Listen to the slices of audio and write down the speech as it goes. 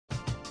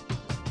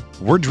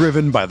We're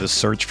driven by the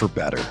search for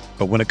better.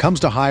 But when it comes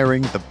to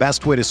hiring, the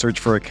best way to search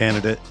for a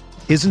candidate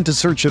isn't to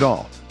search at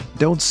all.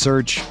 Don't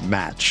search,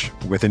 match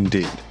with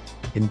Indeed.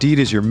 Indeed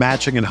is your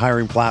matching and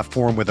hiring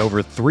platform with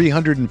over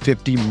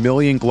 350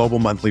 million global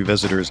monthly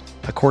visitors,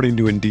 according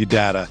to Indeed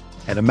data,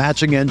 and a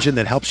matching engine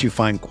that helps you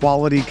find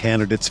quality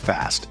candidates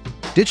fast.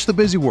 Ditch the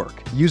busy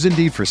work. Use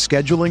Indeed for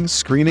scheduling,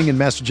 screening, and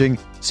messaging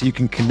so you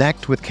can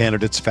connect with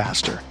candidates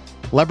faster.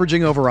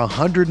 Leveraging over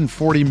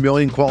 140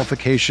 million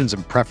qualifications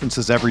and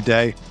preferences every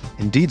day,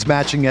 Indeed's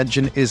matching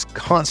engine is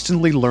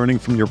constantly learning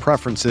from your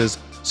preferences,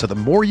 so the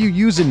more you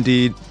use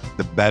Indeed,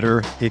 the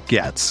better it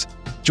gets.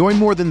 Join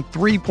more than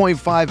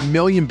 3.5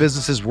 million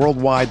businesses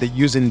worldwide that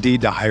use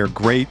Indeed to hire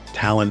great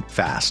talent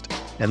fast.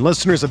 And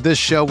listeners of this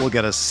show will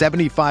get a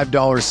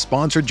 $75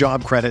 sponsored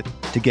job credit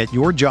to get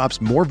your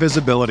jobs more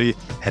visibility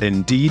at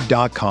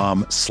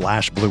Indeed.com/Blue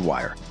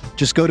Wire.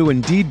 Just go to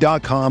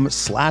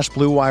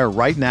Indeed.com/Blue Wire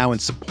right now and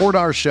support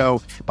our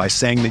show by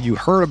saying that you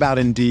heard about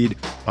Indeed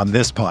on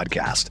this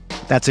podcast.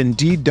 That's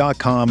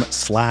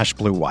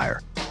Indeed.com/Blue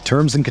Wire.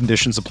 Terms and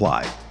conditions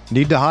apply.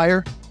 Need to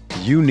hire?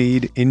 You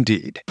need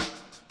Indeed.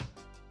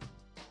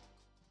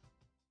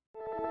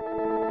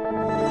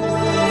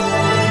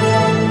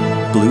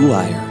 Blue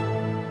Wire.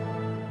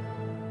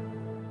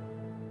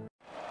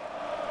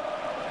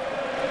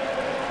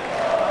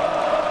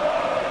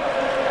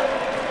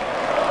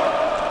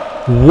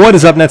 What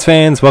is up, Nets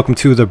fans? Welcome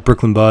to the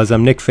Brooklyn Buzz.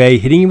 I'm Nick Fay,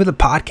 hitting you with a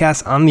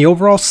podcast on the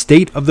overall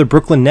state of the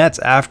Brooklyn Nets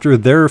after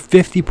their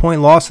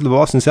 50-point loss to the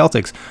Boston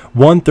Celtics,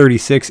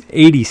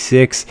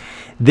 136-86.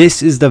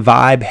 This is the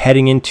vibe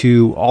heading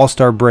into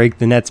All-Star break.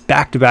 The Nets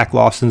back-to-back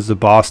losses to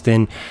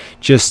Boston.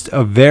 Just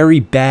a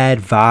very bad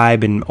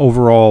vibe and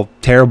overall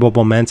terrible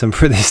momentum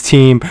for this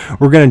team.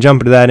 We're going to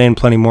jump into that and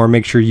plenty more.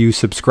 Make sure you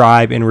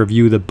subscribe and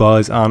review the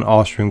Buzz on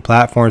all streaming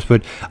platforms.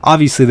 But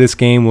obviously this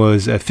game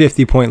was a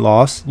 50-point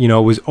loss. It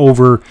was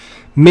over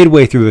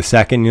midway through the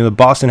second. The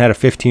Boston had a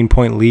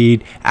 15-point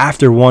lead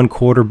after one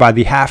quarter. By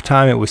the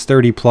halftime, it was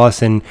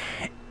 30-plus, and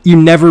you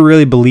never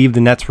really believed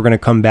the Nets were going to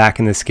come back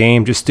in this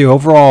game. Just the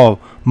overall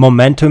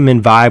momentum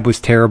and vibe was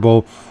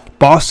terrible.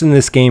 Boston in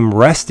this game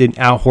rested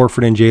Al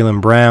Horford and Jaylen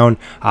Brown.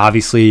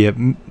 Obviously,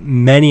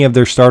 many of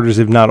their starters,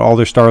 if not all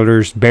their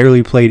starters,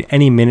 barely played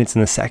any minutes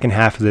in the second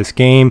half of this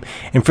game.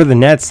 And for the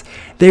Nets,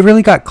 they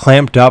really got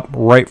clamped up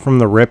right from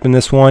the rip in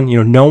this one.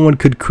 No one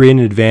could create an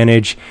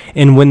advantage.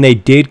 And when they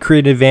did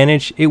create an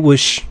advantage, it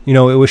was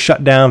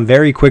shut down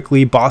very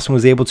quickly. Boston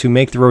was able to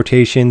make the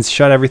rotations,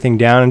 shut everything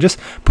down, and just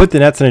put the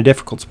Nets in a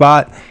difficult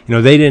spot.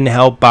 They didn't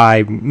help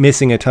by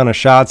missing a ton of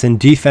shots. And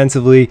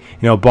defensively,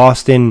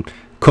 Boston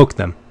cooked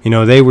them.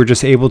 They were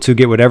just able to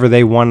get whatever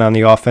they wanted on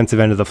the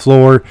offensive end of the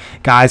floor.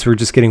 Guys were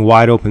just getting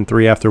wide open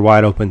three after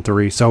wide open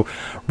three. So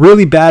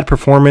really bad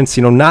performance.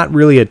 Not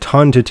really a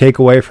ton to take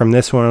away from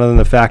this one, other than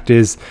the fact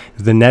is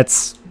the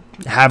Nets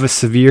have a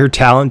severe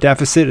talent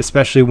deficit,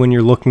 especially when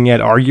you're looking at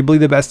arguably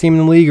the best team in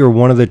the league or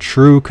one of the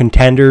true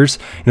contenders.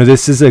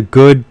 This is a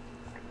good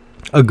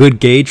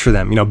gauge for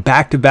them.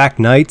 Back-to-back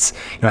nights.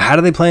 How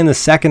do they play in the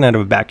second night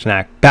of a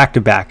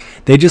back-to-back?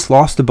 They just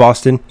lost to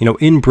Boston,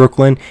 in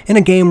Brooklyn, in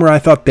a game where I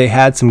thought they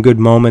had some good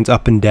moments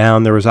up and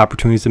down. There was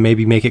opportunities to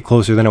maybe make it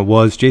closer than it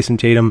was. Jason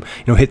Tatum,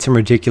 hit some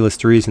ridiculous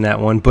threes in that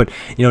one. But,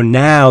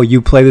 now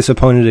you play this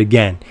opponent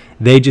again.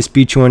 They just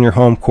beat you on your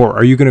home court.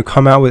 Are you going to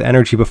come out with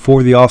energy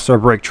before the All-Star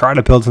break, try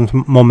to build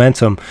some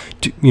momentum,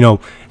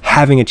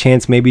 having a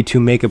chance maybe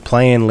to make a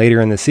play-in later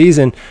in the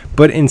season?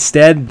 But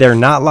instead, they're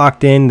not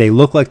locked in. They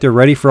look like they're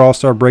ready for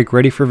All-Star break,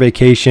 ready for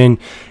vacation.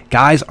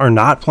 Guys are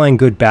not playing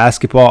good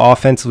basketball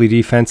offensively,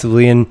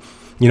 defensively, and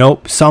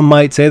some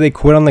might say they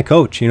quit on the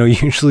coach.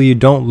 Usually you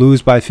don't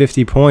lose by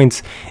 50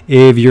 points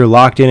if you're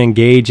locked in,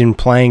 engaged, and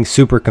playing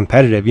super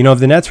competitive. If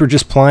the Nets were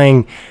just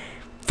playing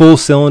full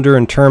cylinder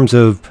in terms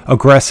of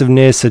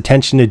aggressiveness,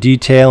 attention to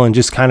detail, and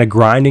just kind of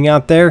grinding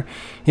out there,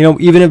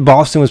 even if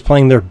Boston was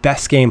playing their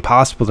best game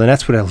possible, the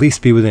Nets would at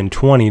least be within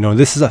 20.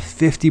 This is a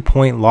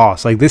 50-point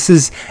loss. This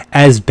is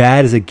as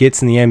bad as it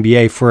gets in the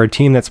NBA for a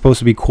team that's supposed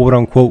to be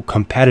quote-unquote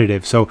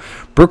competitive. So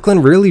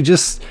Brooklyn really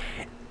just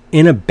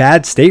in a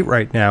bad state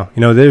right now.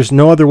 There's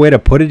no other way to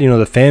put it.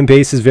 The fan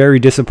base is very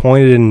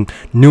disappointed in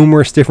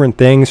numerous different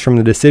things, from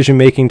the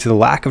decision-making to the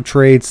lack of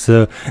trades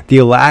to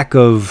the lack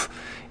of,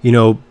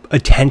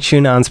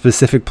 attention on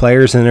specific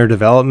players and their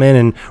development.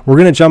 And we're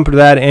going to jump into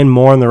that and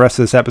more in the rest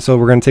of this episode.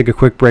 We're going to take a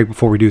quick break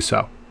before we do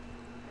so.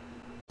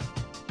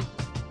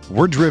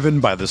 We're driven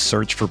by the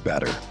search for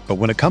better. But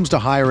when it comes to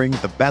hiring,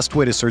 the best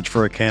way to search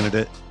for a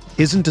candidate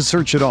isn't to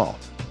search at all.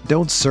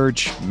 Don't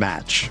search,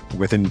 match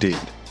with Indeed.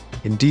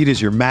 Indeed is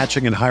your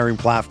matching and hiring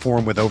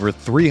platform with over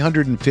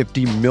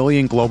 350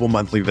 million global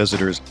monthly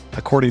visitors,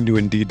 according to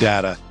Indeed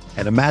data,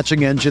 and a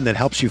matching engine that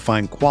helps you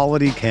find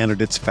quality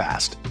candidates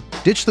fast.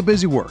 Ditch the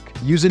busy work.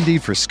 Use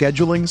Indeed for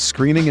scheduling,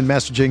 screening, and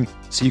messaging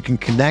so you can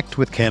connect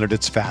with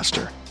candidates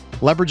faster.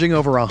 Leveraging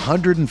over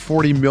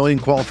 140 million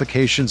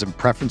qualifications and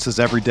preferences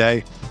every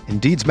day,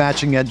 Indeed's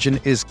matching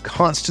engine is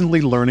constantly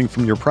learning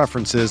from your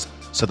preferences,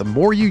 so the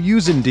more you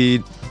use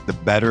Indeed, the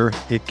better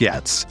it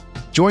gets.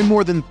 Join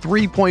more than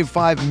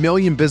 3.5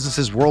 million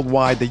businesses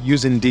worldwide that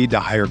use Indeed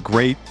to hire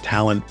great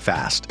talent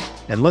fast.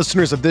 And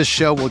listeners of this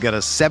show will get a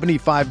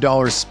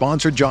 $75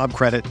 sponsored job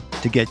credit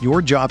to get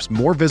your jobs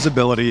more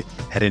visibility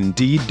at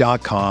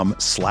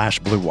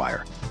Indeed.com/Blue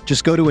Wire.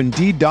 Just go to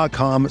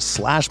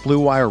Indeed.com/Blue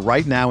Wire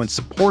right now and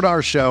support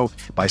our show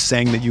by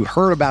saying that you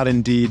heard about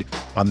Indeed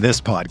on this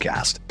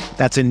podcast.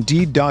 That's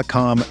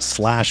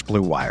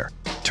Indeed.com/Blue Wire.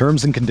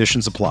 Terms and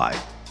conditions apply.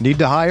 Need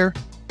to hire?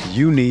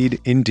 You need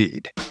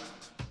Indeed.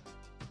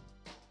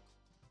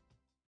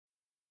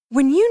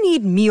 When you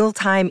need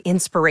mealtime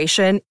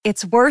inspiration,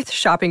 it's worth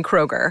shopping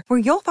Kroger, where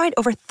you'll find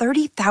over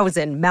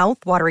 30,000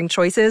 mouth-watering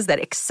choices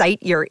that excite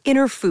your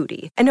inner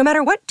foodie. And no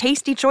matter what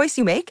tasty choice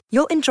you make,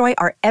 you'll enjoy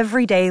our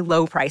everyday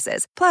low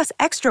prices, plus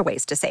extra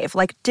ways to save,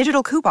 like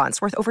digital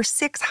coupons worth over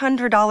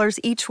 $600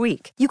 each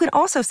week. You can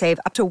also save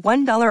up to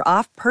 $1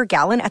 off per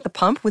gallon at the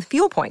pump with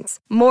fuel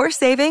points. More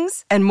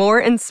savings and more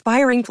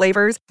inspiring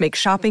flavors make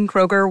shopping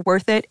Kroger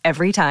worth it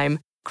every time.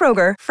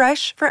 Kroger,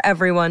 fresh for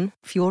everyone.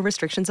 Fuel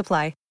restrictions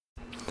apply.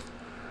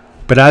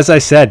 But as I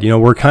said,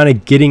 we're kind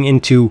of getting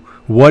into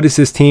what is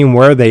this team,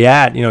 where are they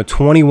at?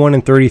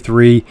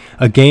 21-33,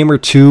 a game or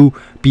two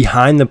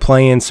behind the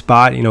play-in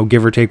spot,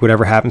 give or take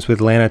whatever happens with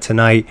Atlanta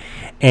tonight.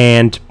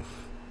 And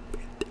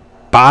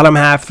bottom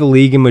half of the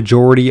league in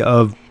majority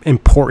of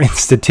important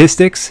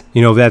statistics.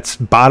 That's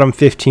bottom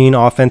 15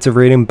 offensive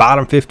rating,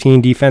 bottom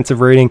 15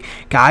 defensive rating.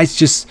 Guys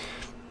just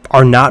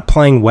are not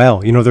playing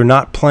well. They're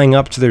not playing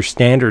up to their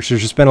standards.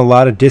 There's just been a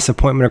lot of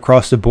disappointment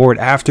across the board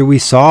after we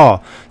saw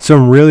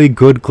some really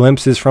good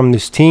glimpses from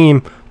this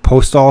team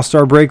post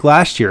All-Star break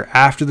last year.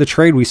 After the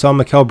trade, we saw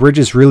Mikal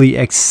Bridges really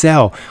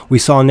excel. We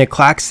saw Nick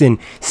Claxton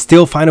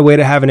still find a way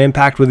to have an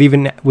impact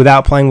even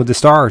without playing with the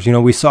Stars.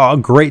 We saw a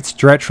great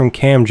stretch from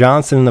Cam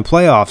Johnson in the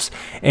playoffs.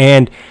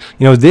 And,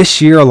 this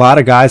year, a lot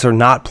of guys are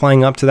not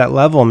playing up to that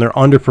level and they're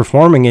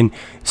underperforming. And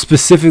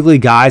specifically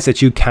guys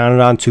that you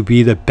counted on to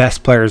be the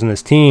best players in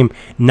this team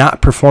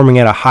not performing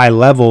at a high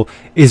level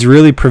is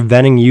really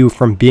preventing you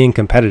from being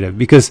competitive,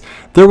 because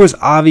there was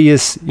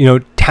obvious,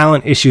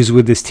 talent issues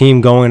with this team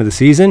going into the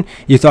season.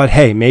 You thought,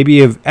 hey, maybe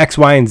if X,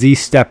 Y, and Z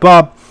step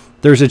up,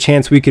 there's a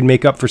chance we could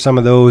make up for some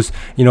of those,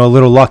 a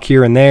little luck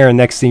here and there. And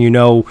next thing you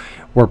know,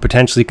 we're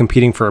potentially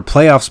competing for a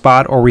playoff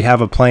spot, or we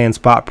have a play-in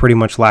spot pretty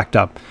much locked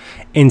up.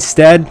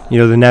 Instead,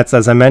 the Nets,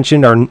 as I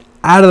mentioned, are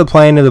out of the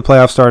play-in to the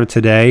playoff started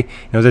today.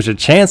 There's a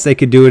chance they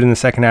could do it in the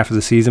second half of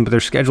the season, but their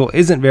schedule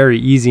isn't very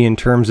easy in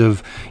terms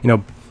of,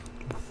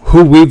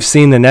 who we've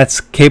seen the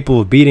Nets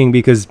capable of beating,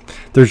 because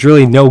there's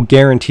really no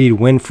guaranteed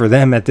win for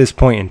them at this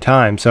point in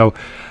time. So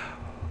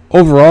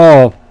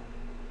overall,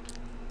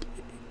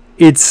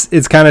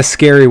 it's kind of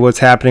scary what's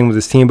happening with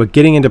this team. But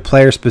getting into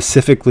players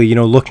specifically,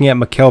 looking at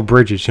Mikal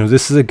Bridges,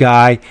 this is a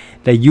guy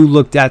that you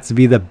looked at to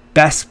be the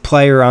best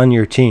player on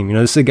your team.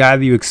 This is a guy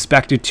that you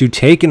expected to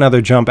take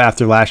another jump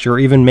after last year, or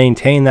even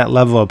maintain that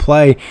level of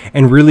play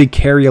and really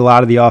carry a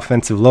lot of the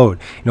offensive load.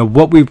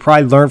 What we've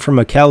probably learned from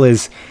Mikal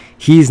is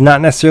he's not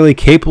necessarily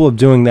capable of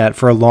doing that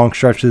for a long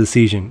stretch of the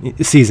season.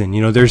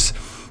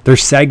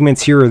 There's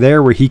segments here or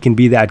there where he can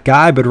be that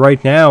guy, but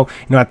right now,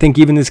 I think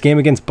even this game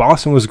against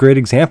Boston was a great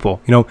example.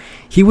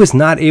 He was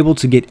not able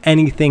to get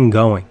anything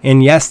going.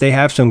 And yes, they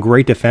have some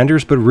great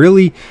defenders, but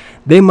really,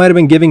 they might have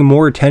been giving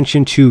more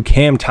attention to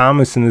Cam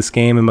Thomas in this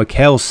game, and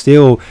Mikal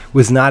still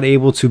was not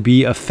able to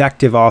be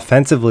effective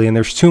offensively. And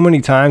there's too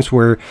many times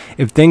where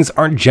if things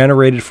aren't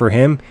generated for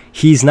him,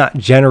 he's not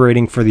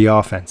generating for the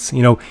offense.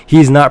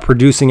 He's not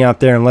producing out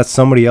there unless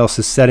somebody else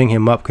is setting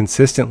him up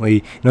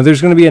consistently.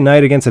 There's going to be a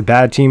night against a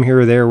bad team here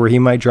or there where he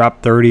might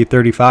drop 30,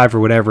 35 or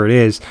whatever it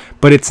is,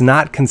 but it's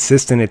not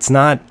consistent. It's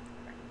not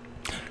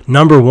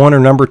number one or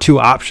number two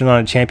option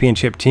on a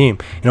championship team.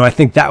 I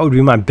think that would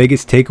be my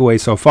biggest takeaway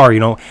so far.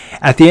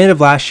 At the end of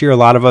last year, a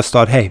lot of us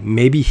thought, hey,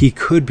 maybe he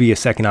could be a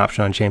second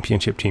option on a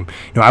championship team.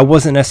 I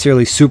wasn't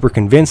necessarily super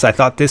convinced. I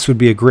thought this would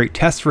be a great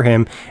test for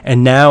him.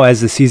 And now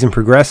as the season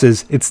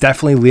progresses, it's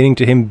definitely leading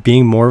to him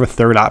being more of a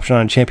third option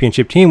on a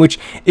championship team, which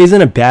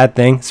isn't a bad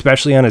thing,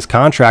 especially on his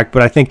contract.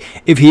 But I think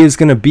if he is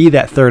going to be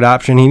that third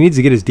option, he needs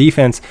to get his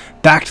defense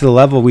back to the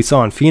level we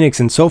saw in Phoenix.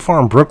 And so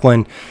far in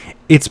Brooklyn,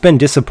 it's been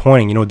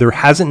disappointing. There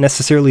hasn't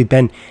necessarily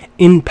been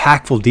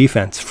impactful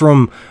defense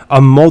from a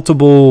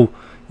multiple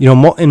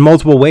in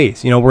multiple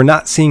ways. We're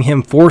not seeing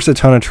him force a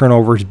ton of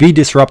turnovers, be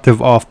disruptive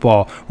off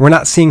ball. We're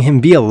not seeing him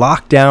be a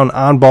lockdown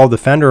on ball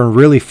defender and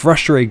really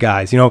frustrate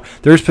guys.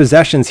 There's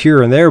possessions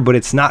here and there, but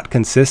it's not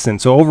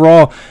consistent. So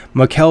overall,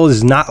 Mikal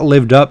has not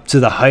lived up to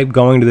the hype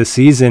going to the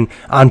season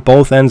on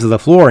both ends of the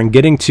floor. And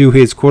getting to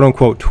his quote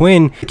unquote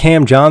twin,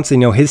 Cam Johnson,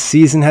 his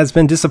season has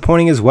been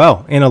disappointing as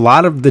well. And a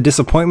lot of the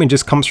disappointment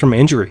just comes from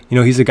injury.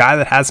 He's a guy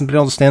that hasn't been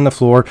able to stay on the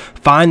floor,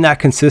 find that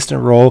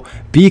consistent role,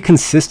 be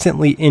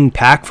consistently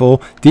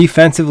impactful.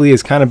 Defensively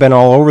has kind of been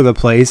all over the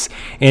place,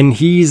 and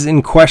he's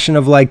in question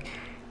of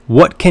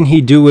what can he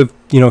do if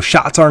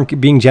shots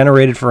aren't being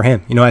generated for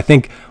him. I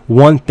think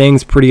one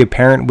thing's pretty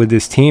apparent with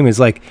this team is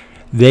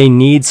they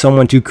need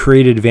someone to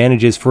create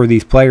advantages for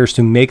these players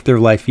to make their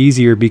life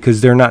easier,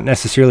 because they're not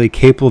necessarily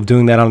capable of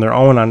doing that on their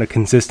own on a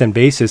consistent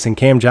basis. And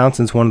Cam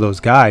Johnson's one of those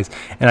guys.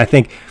 And I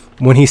think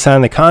when he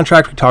signed the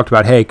contract, we talked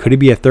about, hey, could he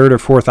be a third or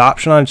fourth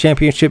option on a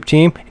championship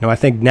team? I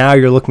think now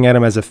you're looking at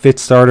him as a fifth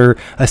starter,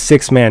 a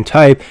six-man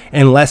type,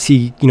 unless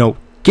he,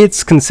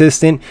 gets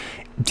consistent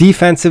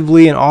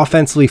defensively and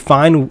offensively,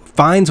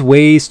 finds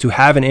ways to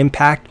have an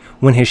impact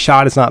when his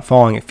shot is not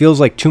falling. It feels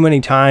like too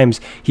many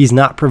times he's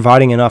not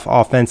providing enough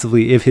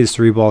offensively if his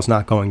three ball is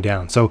not going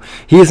down. So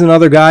he is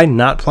another guy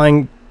not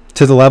playing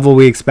to the level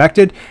we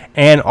expected.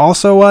 And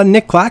also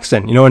Nick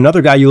Claxton,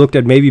 another guy you looked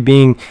at maybe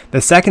being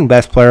the second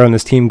best player on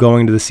this team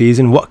going into the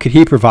season. What could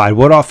he provide?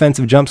 What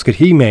offensive jumps could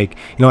he make?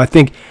 I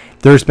think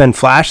there's been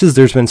flashes,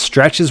 there's been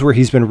stretches where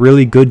he's been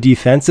really good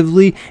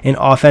defensively and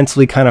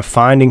offensively, kind of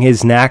finding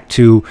his knack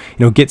to,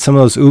 get some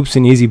of those oops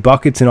and easy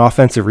buckets and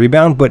offensive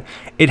rebound, but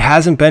it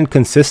hasn't been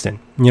consistent.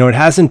 It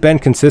hasn't been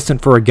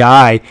consistent for a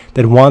guy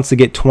that wants to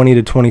get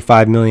 $20 to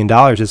 $25 million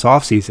this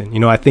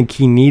offseason. I think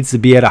he needs to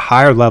be at a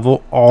higher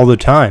level all the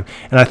time.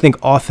 And I think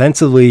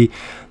offensively,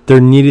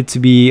 there needed to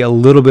be a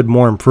little bit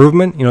more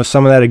improvement.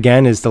 Some of that,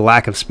 again, is the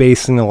lack of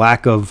spacing, the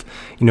lack of,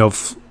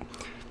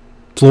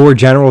 floor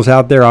generals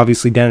out there.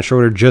 Obviously, Dennis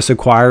Schroeder just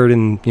acquired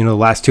in the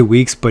last 2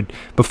 weeks, but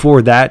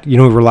before that, we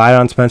relied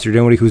on Spencer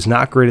Dinwiddie, who's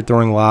not great at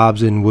throwing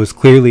lobs and was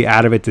clearly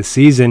out of it this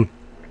season.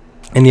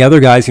 And the other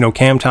guys,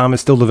 Cam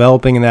Thomas still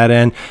developing in that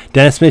end.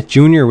 Dennis Smith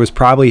Jr. was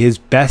probably his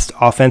best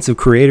offensive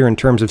creator in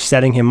terms of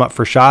setting him up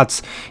for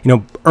shots,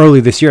 early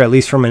this year, at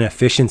least from an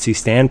efficiency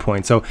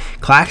standpoint. So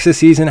Clax this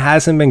season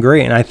hasn't been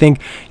great. And I think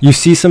you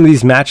see some of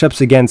these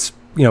matchups against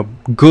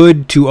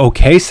good to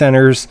okay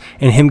centers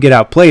and him get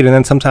outplayed. And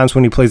then sometimes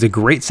when he plays a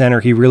great center,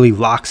 he really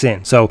locks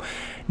in. So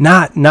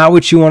not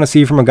what you want to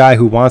see from a guy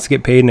who wants to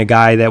get paid and a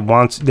guy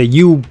that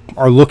you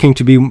are looking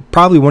to be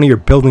probably one of your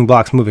building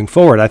blocks moving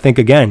forward. I think,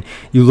 again,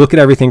 you look at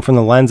everything from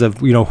the lens of,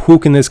 who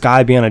can this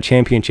guy be on a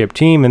championship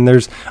team? And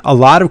there's a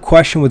lot of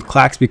question with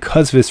Clax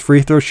because of his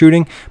free throw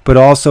shooting, but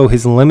also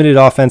his limited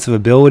offensive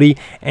ability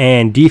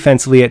and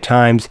defensively at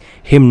times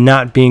him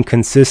not being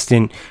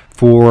consistent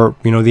for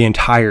the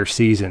entire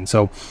season.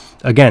 So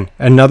again,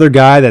 another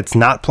guy that's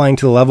not playing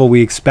to the level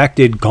we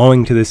expected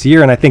going to this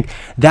year. And I think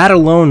that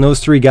alone, those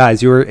three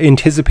guys, you were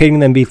anticipating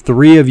them to be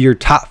three of your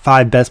top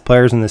five best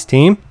players in this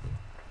team,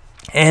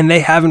 and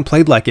they haven't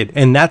played like it.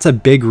 And that's a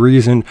big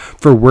reason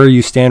for where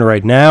you stand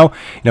right now.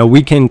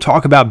 We can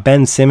talk about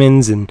Ben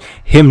Simmons and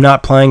him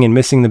not playing and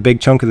missing the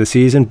big chunk of the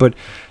season, but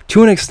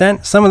to an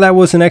extent, some of that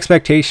was an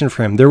expectation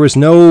for him. There was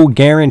no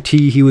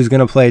guarantee he was going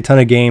to play a ton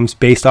of games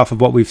based off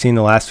of what we've seen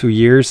the last few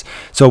years.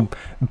 So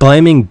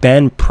blaming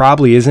Ben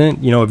probably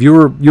isn't. If you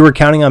were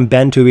counting on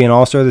Ben to be an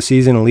all-star this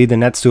season and lead the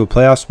Nets to a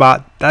playoff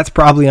spot, that's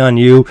probably on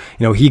you.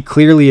 He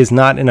clearly is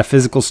not in a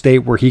physical state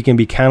where he can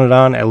be counted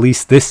on, at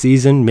least this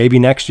season. Maybe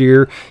next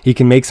year he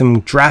can make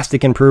some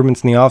drastic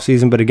improvements in the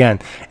offseason. But again,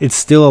 it's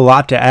still a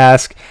lot to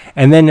ask.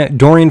 And then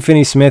Dorian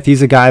Finney-Smith,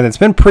 he's a guy that's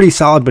been pretty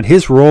solid, but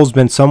his role's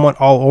been somewhat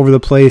all over the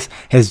place,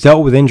 has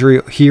dealt with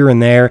injury here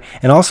and there.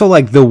 And also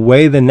like the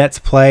way the Nets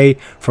play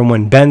from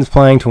when Ben's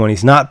playing to when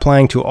he's not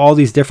playing to all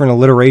these different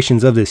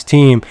alliterations of this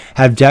team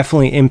have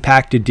definitely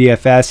impacted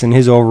DFS and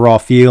his overall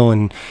feel,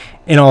 and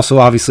also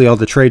obviously all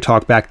the trade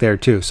talk back there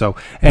too. So,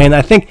 and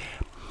I think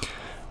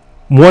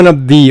one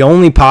of the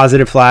only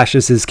positive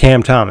flashes is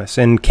Cam Thomas.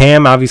 And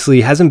Cam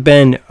obviously hasn't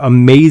been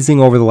amazing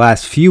over the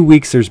last few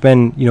weeks. There's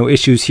been,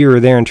 issues here or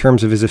there in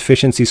terms of his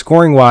efficiency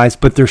scoring wise,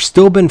 but there's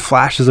still been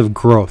flashes of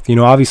growth.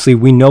 Obviously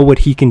we know what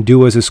he can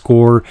do as a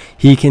scorer.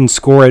 He can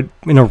score it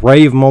in an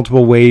array of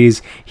multiple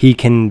ways. He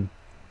can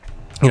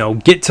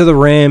get to the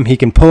rim. He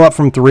can pull up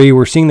from three.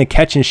 We're seeing the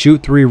catch and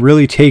shoot three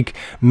really take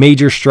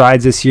major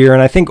strides this year.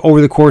 And I think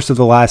over the course of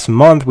the last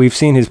month, we've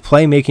seen his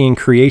playmaking and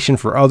creation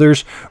for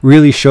others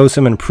really show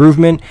some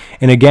improvement.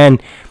 And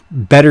again,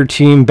 better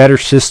team, better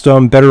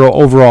system, better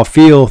overall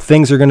feel.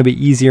 Things are going to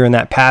be easier in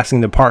that passing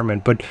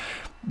department. But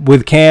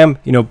with Cam,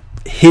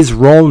 his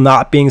role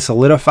not being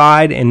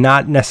solidified and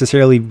not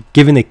necessarily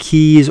given the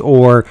keys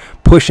or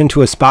push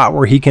into a spot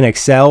where he can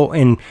excel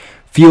and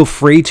feel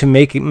free to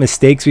make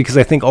mistakes, because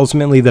I think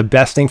ultimately the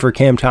best thing for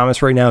Cam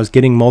Thomas right now is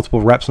getting multiple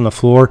reps on the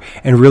floor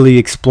and really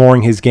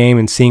exploring his game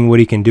and seeing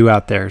what he can do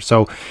out there.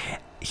 So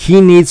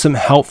he needs some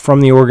help from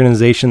the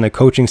organization, the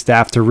coaching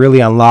staff, to really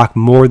unlock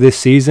more this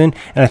season.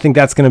 And I think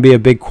that's going to be a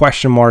big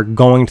question mark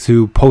going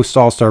to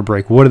post-All-Star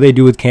break. What do they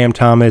do with Cam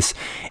Thomas?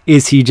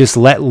 Is he just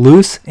let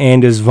loose?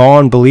 And does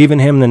Vaughn believe in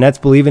him, the Nets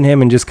believe in him,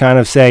 and just kind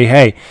of say,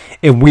 hey,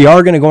 if we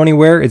are going to go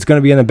anywhere, it's going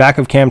to be in the back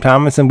of Cam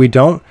Thomas, and we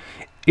don't,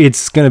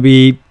 it's going to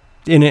be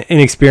an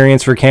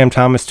experience for Cam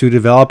Thomas to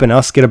develop and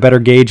us get a better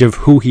gauge of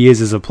who he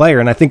is as a player.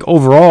 And I think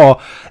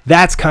overall,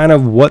 that's kind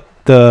of what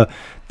the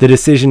the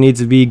decision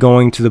needs to be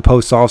going to the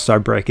post All-Star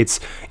break.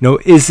 It's,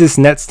 is this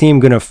Nets team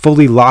going to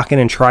fully lock in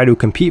and try to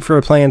compete for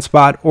a play-in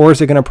spot, or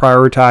is it going to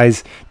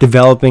prioritize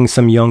developing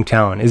some young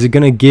talent? Are they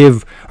going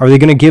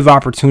to give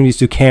opportunities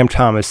to Cam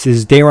Thomas?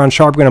 Is Day'Ron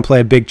Sharpe going to play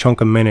a big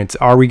chunk of minutes?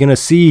 Are we going to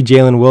see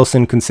Jalen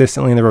Wilson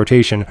consistently in the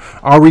rotation?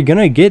 Are we going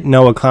to get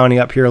Noah Clowney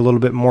up here a little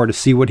bit more to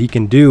see what he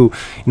can do?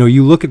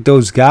 You look at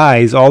those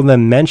guys, all of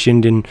them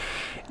mentioned, and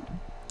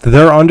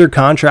they're under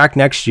contract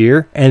next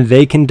year, and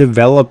they can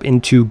develop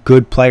into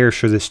good players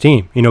for this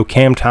team.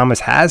 Cam Thomas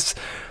has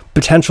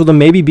potential to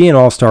maybe be an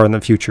all-star in the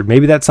future.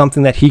 Maybe that's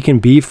something that he can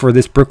be for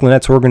this Brooklyn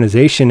Nets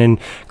organization. And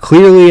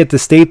clearly at the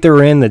state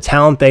they're in, the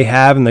talent they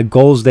have, and the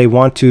goals they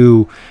want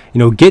to,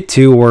 get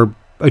to or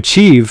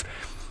achieve,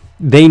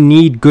 they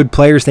need good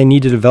players. They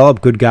need to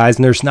develop good guys,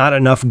 and there's not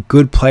enough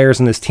good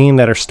players in this team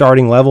that are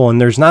starting level, and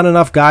there's not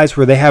enough guys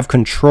where they have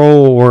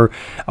control or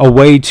a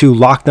way to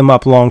lock them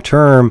up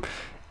long-term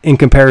in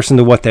comparison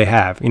to what they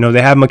have.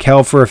 They have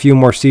Mikal for a few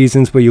more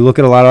seasons, but you look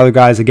at a lot of other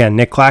guys, again,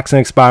 Nick Claxton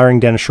expiring,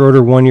 Dennis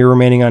Schroeder 1 year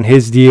remaining on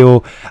his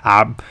deal,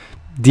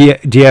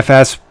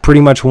 DFS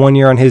pretty much 1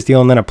 year on his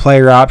deal, and then a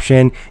player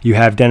option. You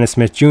have Dennis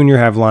Smith Jr., you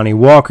have Lonnie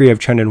Walker, you have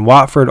Trendon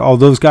Watford. All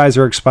those guys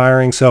are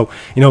expiring. So,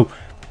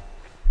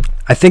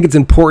 I think it's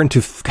important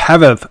to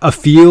have a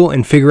feel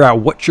and figure out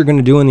what you're going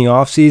to do in the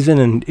offseason,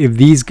 and if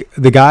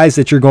the guys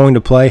that you're going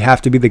to play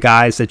have to be the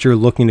guys that you're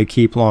looking to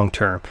keep long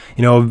term.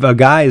 If a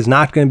guy is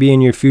not going to be in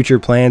your future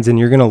plans and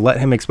you're going to let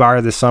him expire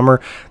this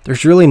summer,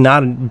 there's really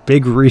not a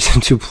big reason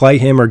to play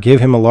him or give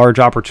him a large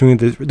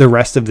opportunity the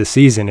rest of the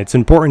season. It's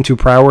important to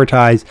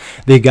prioritize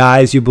the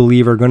guys you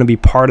believe are going to be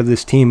part of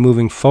this team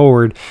moving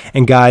forward,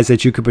 and guys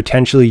that you could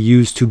potentially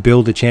use to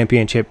build a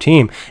championship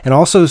team. And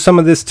also some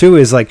of this too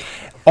is like,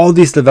 all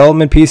these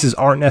development pieces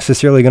aren't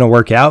necessarily going to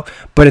work out,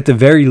 but at the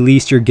very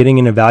least, you're getting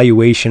an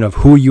evaluation of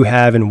who you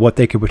have and what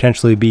they could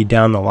potentially be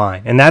down the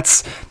line. And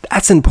that's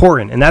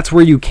important. And that's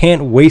where you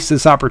can't waste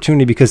this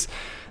opportunity, because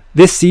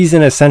this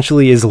season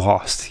essentially is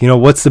lost.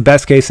 What's the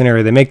best case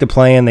scenario? They make the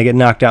play-in, they get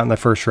knocked out in the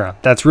first round.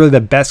 That's really the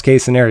best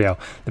case scenario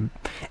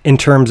in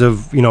terms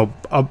of,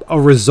 a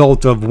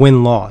result of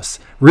win-loss.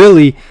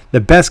 Really, the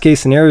best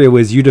case scenario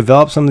is you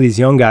develop some of these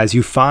young guys,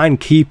 you find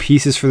key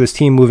pieces for this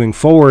team moving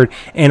forward,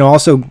 and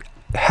also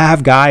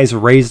have guys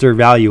raise their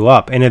value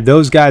up. And if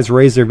those guys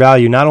raise their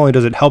value, not only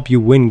does it help you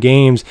win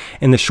games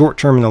in the short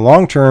term and the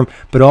long term,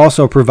 but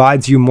also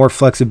provides you more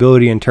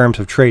flexibility in terms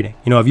of trading.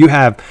 If you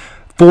have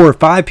 4 or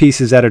 5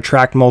 pieces that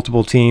attract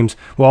multiple teams,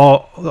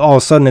 well, all of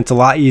a sudden it's a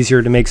lot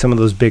easier to make some of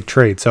those big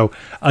trades. So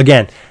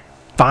again,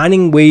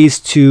 finding ways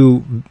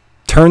to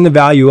turn the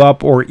value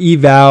up or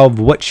eval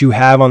what you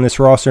have on this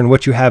roster and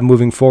what you have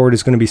moving forward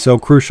is going to be so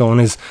crucial. And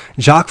is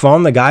Jacques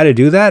Vaughn the guy to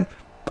do that?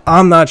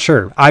 I'm not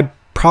sure. I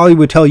probably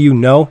would tell you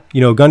no.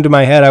 Gun to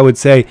my head, I would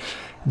say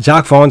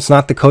Jacques Vaughn's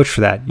not the coach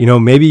for that.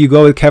 Maybe you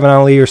go with Kevin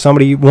Ali or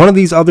one of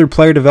these other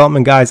player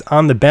development guys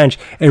on the bench,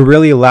 and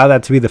really allow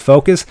that to be the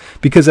focus,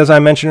 because as I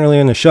mentioned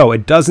earlier in the show,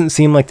 it doesn't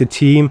seem like the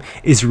team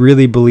is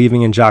really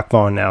believing in Jacques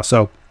Vaughn now.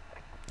 So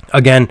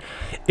again,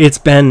 it's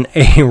been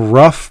a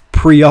rough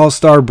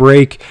pre-All-Star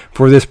break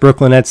for this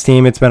Brooklyn Nets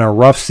team. It's been a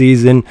rough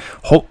season.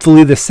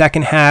 Hopefully the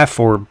second half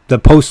or the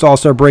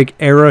post-All-Star break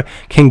era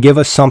can give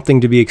us something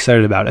to be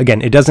excited about.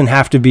 Again, it doesn't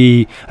have to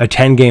be a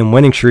 10-game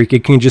winning streak.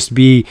 It can just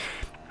be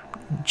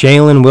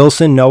Jalen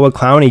Wilson, Noah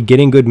Clowney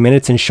getting good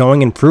minutes and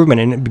showing improvement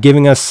and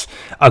giving us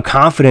a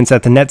confidence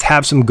that the Nets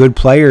have some good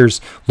players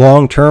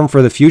long-term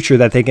for the future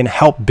that they can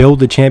help build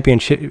the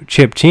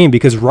championship team.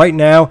 Because right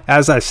now,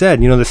 as I said,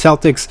 the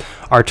Celtics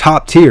are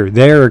top tier.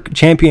 They're a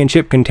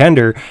championship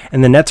contender,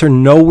 and the Nets are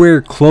nowhere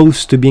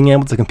close to being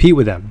able to compete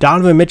with them.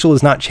 Donovan Mitchell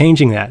is not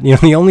changing that.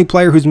 The only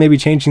player who's maybe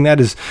changing that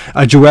is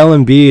a Joel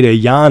Embiid, a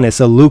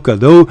Giannis, a Luka.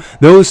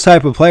 Those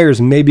type of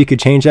players maybe could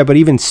change that, but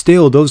even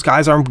still, those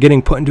guys aren't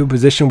getting put into a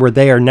position where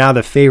they are now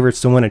the favorites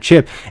to win a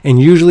chip.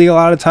 And usually a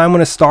lot of time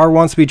when a star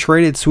wants to be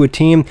traded to a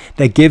team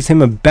that gives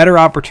him a better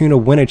opportunity to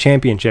win a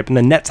championship. And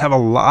the Nets have a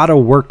lot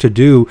of work to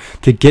do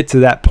to get to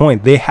that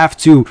point. They have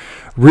to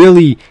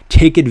really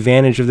take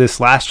advantage of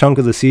this last chunk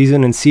of the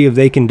season and see if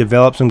they can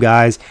develop some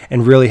guys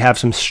and really have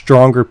some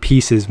stronger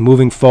pieces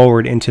moving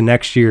forward into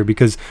next year,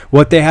 because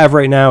what they have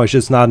right now is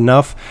just not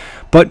enough.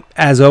 But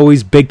as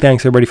always, big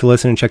thanks everybody for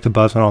listening. Check the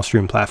buzz on all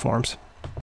streaming platforms.